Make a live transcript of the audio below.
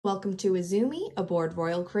Welcome to Izumi, aboard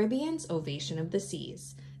Royal Caribbean's Ovation of the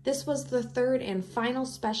Seas. This was the third and final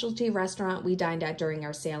specialty restaurant we dined at during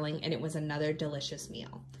our sailing, and it was another delicious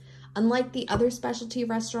meal. Unlike the other specialty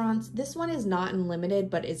restaurants, this one is not unlimited,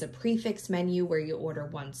 but is a prefix menu where you order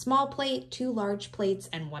one small plate, two large plates,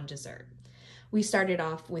 and one dessert. We started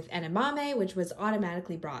off with edamame, which was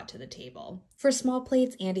automatically brought to the table. For small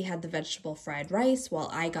plates, Andy had the vegetable fried rice, while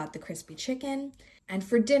I got the crispy chicken. And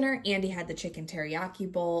for dinner, Andy had the chicken teriyaki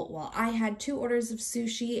bowl, while I had 2 orders of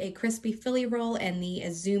sushi, a crispy Philly roll, and the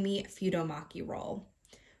Izumi futomaki roll.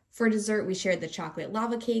 For dessert, we shared the chocolate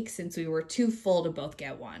lava cake since we were too full to both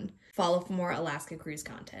get one. Follow for more Alaska Cruise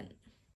content.